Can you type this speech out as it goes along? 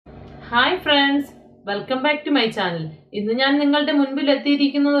Hi friends, welcome back to my channel. ഇന്ന് ഞാൻ നിങ്ങളുടെ മുൻപിൽ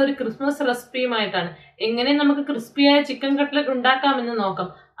എത്തിയിരിക്കുന്നത് ഒരു ക്രിസ്മസ് റെസിപ്പിയുമായിട്ടാണ്. എങ്ങനെ നമുക്ക് ക്രിസ്പിയായ ചിക്കൻ കട്ട്ലറ്റ് ഉണ്ടാക്കാമെന്ന് നോക്കാം.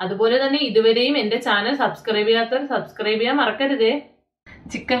 അതുപോലെ തന്നെ ഇതുവരെയും എൻ്റെ ചാനൽ സബ്സ്ക്രൈബ് ചെയ്യാത്തവർ സബ്സ്ക്രൈബ് ചെയ്യാൻ മറക്കരുതേ.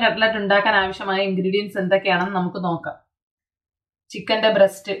 ചിക്കൻ കട്ട്ലറ്റ് ഉണ്ടാക്കാൻ ആവശ്യമായ ഇൻഗ്രീഡിയൻസ് എന്തൊക്കെയാണെന്ന് നമുക്ക് നോക്കാം. ചിക്കൻ്റെ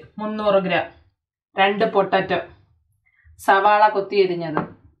ബ്രസ്റ്റ് 300 ഗ്രാം, 2 പൊട്ടാറ്റോ, സവാള കൊത്തിയരിഞ്ഞത്,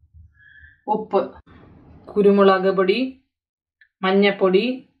 ഉപ്പ്, കുരുമുളക് പൊടി, മഞ്ഞപ്പൊടി,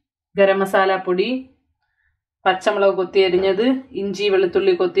 ഗരം മസാല പൊടി, പച്ചമുളക് കൊത്തിയരിഞ്ഞത്, ഇഞ്ചി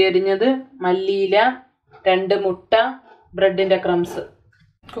വെളുത്തുള്ളി കൊത്തിയരിഞ്ഞത്, മല്ലിയില, 2 മുട്ട, ബ്രെഡിന്റെ ക്രംസ്.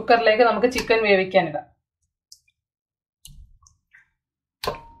 കുക്കറിലേക്ക് നമുക്ക് ചിക്കൻ വേവിക്കാനിടാം.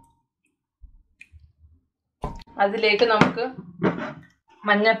 അതിലേക്ക് നമുക്ക്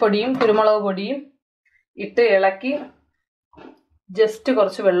മഞ്ഞപ്പൊടിയും കുരുമുളക് പൊടിയും ഇട്ട് ഇളക്കി ജസ്റ്റ്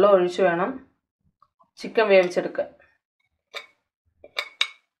കുറച്ച് വെള്ളം ഒഴിച്ച് വേണം ചിക്കൻ വേവിച്ചെടുക്കാൻ.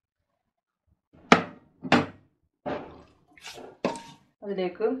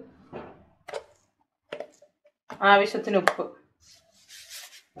 അതിലേക്ക് ആവശ്യത്തിന് ഉപ്പ്,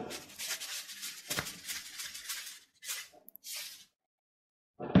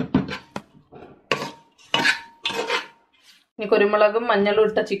 ഇനി കുരുമുളകും മഞ്ഞളും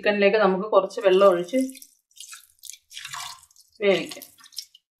ഇട്ട ചിക്കനിലേക്ക് നമുക്ക് കുറച്ച് വെള്ളം ഒഴിച്ച് വേവിക്കാം.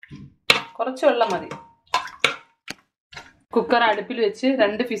 കുറച്ച് വെള്ളം മതി. കുക്കർ അടുപ്പിൽ വെച്ച്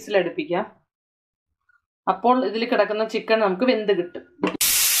 2 വിസിൽ അടുപ്പിക്കാം. അപ്പോൾ ഇതിൽ കിടക്കുന്ന ചിക്കൻ നമുക്ക് വെന്ത് കിട്ടും.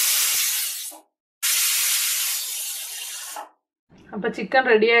 അപ്പൊ ചിക്കൻ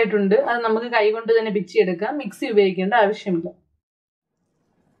റെഡി ആയിട്ടുണ്ട്. അത് നമുക്ക് കൈ കൊണ്ട് തന്നെ പിച്ചിയെടുക്കാം. മിക്സി ഉപയോഗിക്കേണ്ട ആവശ്യമില്ല.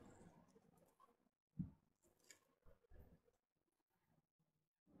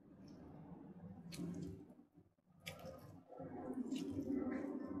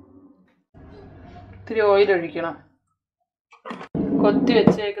 ഇത്തിരി ഓയിൽ ഒഴിക്കണം. കൊത്തി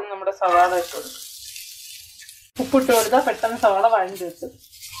വെച്ചേക്കുന്ന നമ്മുടെ സവാള ഇട്ട് കൊടുക്കും. ഉപ്പിട്ട് കൊടുത്താൽ പെട്ടെന്ന് സവാള വഴഞ്ഞു കിട്ടും.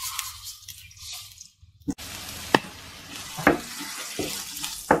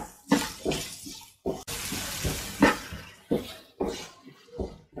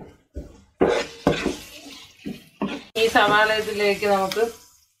 ഈ സവാള ഇതിലേക്ക് നമുക്ക്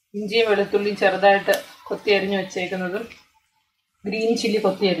ഇഞ്ചിയും വെളുത്തുള്ളിയും ചെറുതായിട്ട് കൊത്തിയരിഞ്ഞ് വെച്ചേക്കുന്നതും ഗ്രീൻ ചില്ലി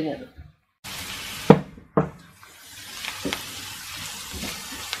കൊത്തിയരിഞ്ഞതും,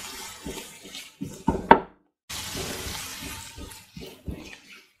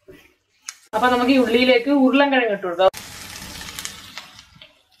 അപ്പൊ നമുക്ക് ഈ ഉള്ളിയിലേക്ക് ഉരുളൻകിഴങ്ങ് ഇട്ട് കൊടുക്കാം.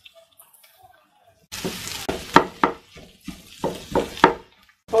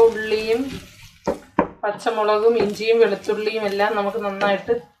 അപ്പൊ ഉള്ളിയും പച്ചമുളകും ഇഞ്ചിയും വെളുത്തുള്ളിയും എല്ലാം നമുക്ക്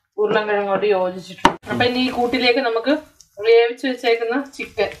നന്നായിട്ട് ഉരുളൻകിഴങ്ങോട് യോജിച്ചിട്ടുണ്ട്. അപ്പൊ ഇനി ഈ കൂട്ടിലേക്ക് നമുക്ക് വേവിച്ച് വെച്ചേക്കുന്ന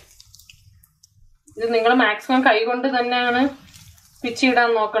ചിക്കൻ, ഇത് നിങ്ങൾ മാക്സിമം കൈ കൊണ്ട് തന്നെയാണ്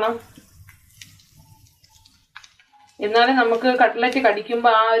പിച്ചിയിടാൻ നോക്കണം. എന്നാലും നമുക്ക് കട്ട്ലറ്റ്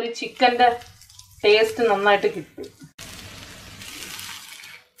കടിക്കുമ്പോൾ ആ ഒരു ചിക്കൻ്റെ ടേസ്റ്റ് നന്നായിട്ട് കിട്ടും.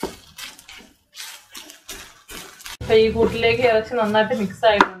 അപ്പൊ ഈ കൂട്ടിലേക്ക് ഇറച്ചി നന്നായിട്ട് മിക്സ്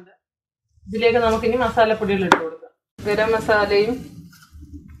ആയിട്ടുണ്ട്. ഇതിലേക്ക് നമുക്കിനി മസാലപ്പൊടികൾ ഇട്ട് കൊടുക്കാം. ഗരം മസാലയും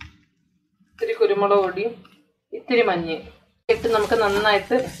ഇത്തിരി കുരുമുളക് പൊടിയും ഇത്തിരി മഞ്ഞയും ഇട്ട് നമുക്ക്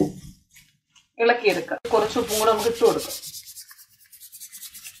നന്നായിട്ട് ഇളക്കിയെടുക്കാം. കുറച്ച് ഉപ്പും കൂടെ നമുക്ക് ഇട്ട് കൊടുക്കാം.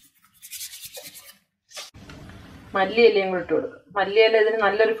 മല്ലിയിലയും കൂടെ ഇട്ട് കൊടുക്കും. മല്ലിയില ഇതിന്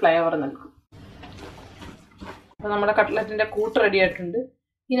നല്ലൊരു ഫ്ലേവർ നൽകും. അപ്പൊ നമ്മുടെ കട്ട്ലറ്റിന്റെ കൂട്ട് റെഡി ആയിട്ടുണ്ട്.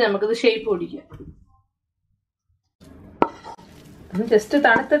 ഇനി നമുക്കിത് ഷേപ്പ് പിടിക്കാം. ജസ്റ്റ്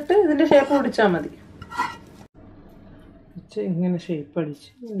തണുത്തിട്ട് ഇതിന്റെ ഷേപ്പ് പിടിച്ചാൽ മതി. ഇങ്ങനെ ഷേപ്പ് അടിച്ച്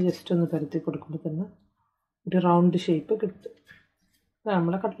ജസ്റ്റ് ഒന്ന് പരത്തി കൊടുക്കുമ്പോൾ തന്നെ ഒരു റൗണ്ട് ഷേപ്പ് കിട്ടും.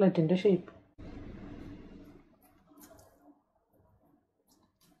 നമ്മുടെ കട്ട്ലറ്റിന്റെ ഷേപ്പ്.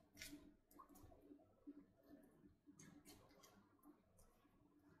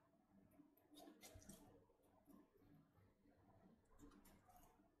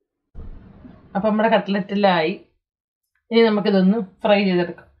 അപ്പം നമ്മുടെ കട്ട്ലറ്റിലായി. ഇനി നമുക്കിതൊന്ന് ഫ്രൈ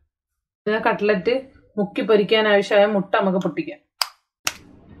ചെയ്തെടുക്കാം. കട്ട്ലറ്റ് മുക്കി പൊരിക്കാൻ ആവശ്യമായ മുട്ട നമുക്ക് പൊട്ടിക്കാം.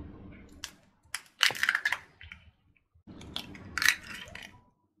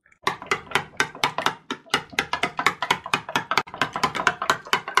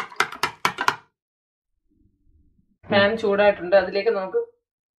 പാൻ ചൂടായിട്ടുണ്ട്. അതിലേക്ക് നമുക്ക്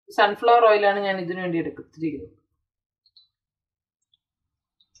സൺഫ്ലവർ ഓയിലാണ് ഞാൻ ഇതിനു വേണ്ടി എടുത്തിരിക്കുന്നത്.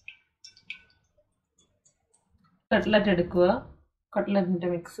 കട്ട്ലറ്റ് എടുക്കുക. കട്ട്ലറ്റിൻ്റെ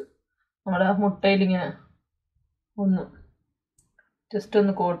മിക്സ് നമ്മുടെ മുട്ടയിൽ ഇങ്ങനെ ഒന്ന് ജസ്റ്റ്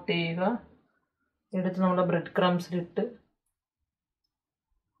ഒന്ന് കോട്ട് ചെയ്യുക. എടുത്ത് നമ്മുടെ ബ്രെഡ് ക്രംസിലിട്ട്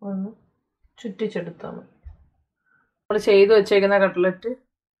ഒന്ന് ചുറ്റിച്ചെടുത്താൽ മതി. നമ്മൾ ചെയ്തു വെച്ചേക്കുന്ന കട്ട്ലറ്റ്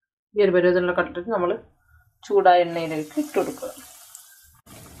ഈ ഒരു പരുവത്തിലുള്ള കട്ട്ലറ്റ് നമ്മൾ ചൂടായ എണ്ണയിലേക്ക് ഇട്ട് കൊടുക്കുക.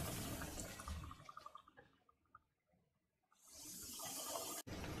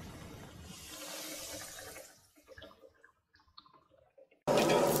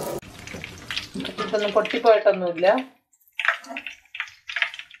 ഇതൊന്നും പൊട്ടിപ്പോയിട്ടൊന്നുമില്ല.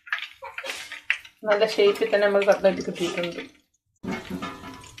 നല്ല ഷേപ്പിൽ തന്നെ നമുക്ക് കട്ട്ലറ്റ് കിട്ടിയിട്ടുണ്ട്.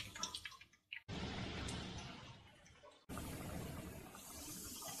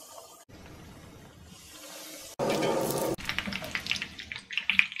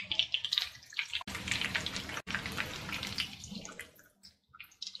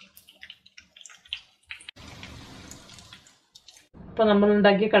 അപ്പോൾ നമ്മൾ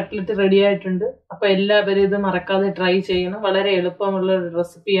ഉണ്ടാക്കിയ കട്ട്ലറ്റ് റെഡി ആയിട്ടുണ്ട്. അപ്പോൾ എല്ലാവരും ഇത് മറക്കാതെ ട്രൈ ചെയ്യണം. വളരെ എളുപ്പമുള്ള ഒരു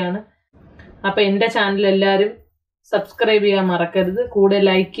റെസിപ്പിയാണ്. അപ്പോൾ എൻ്റെ ചാനൽ എല്ലാവരും സബ്സ്ക്രൈബ് ചെയ്യാൻ മറക്കരുത്. കൂടെ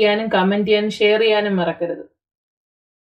ലൈക്ക് ചെയ്യാനും കമൻറ്റ് ചെയ്യാനും ഷെയർ ചെയ്യാനും മറക്കരുത്.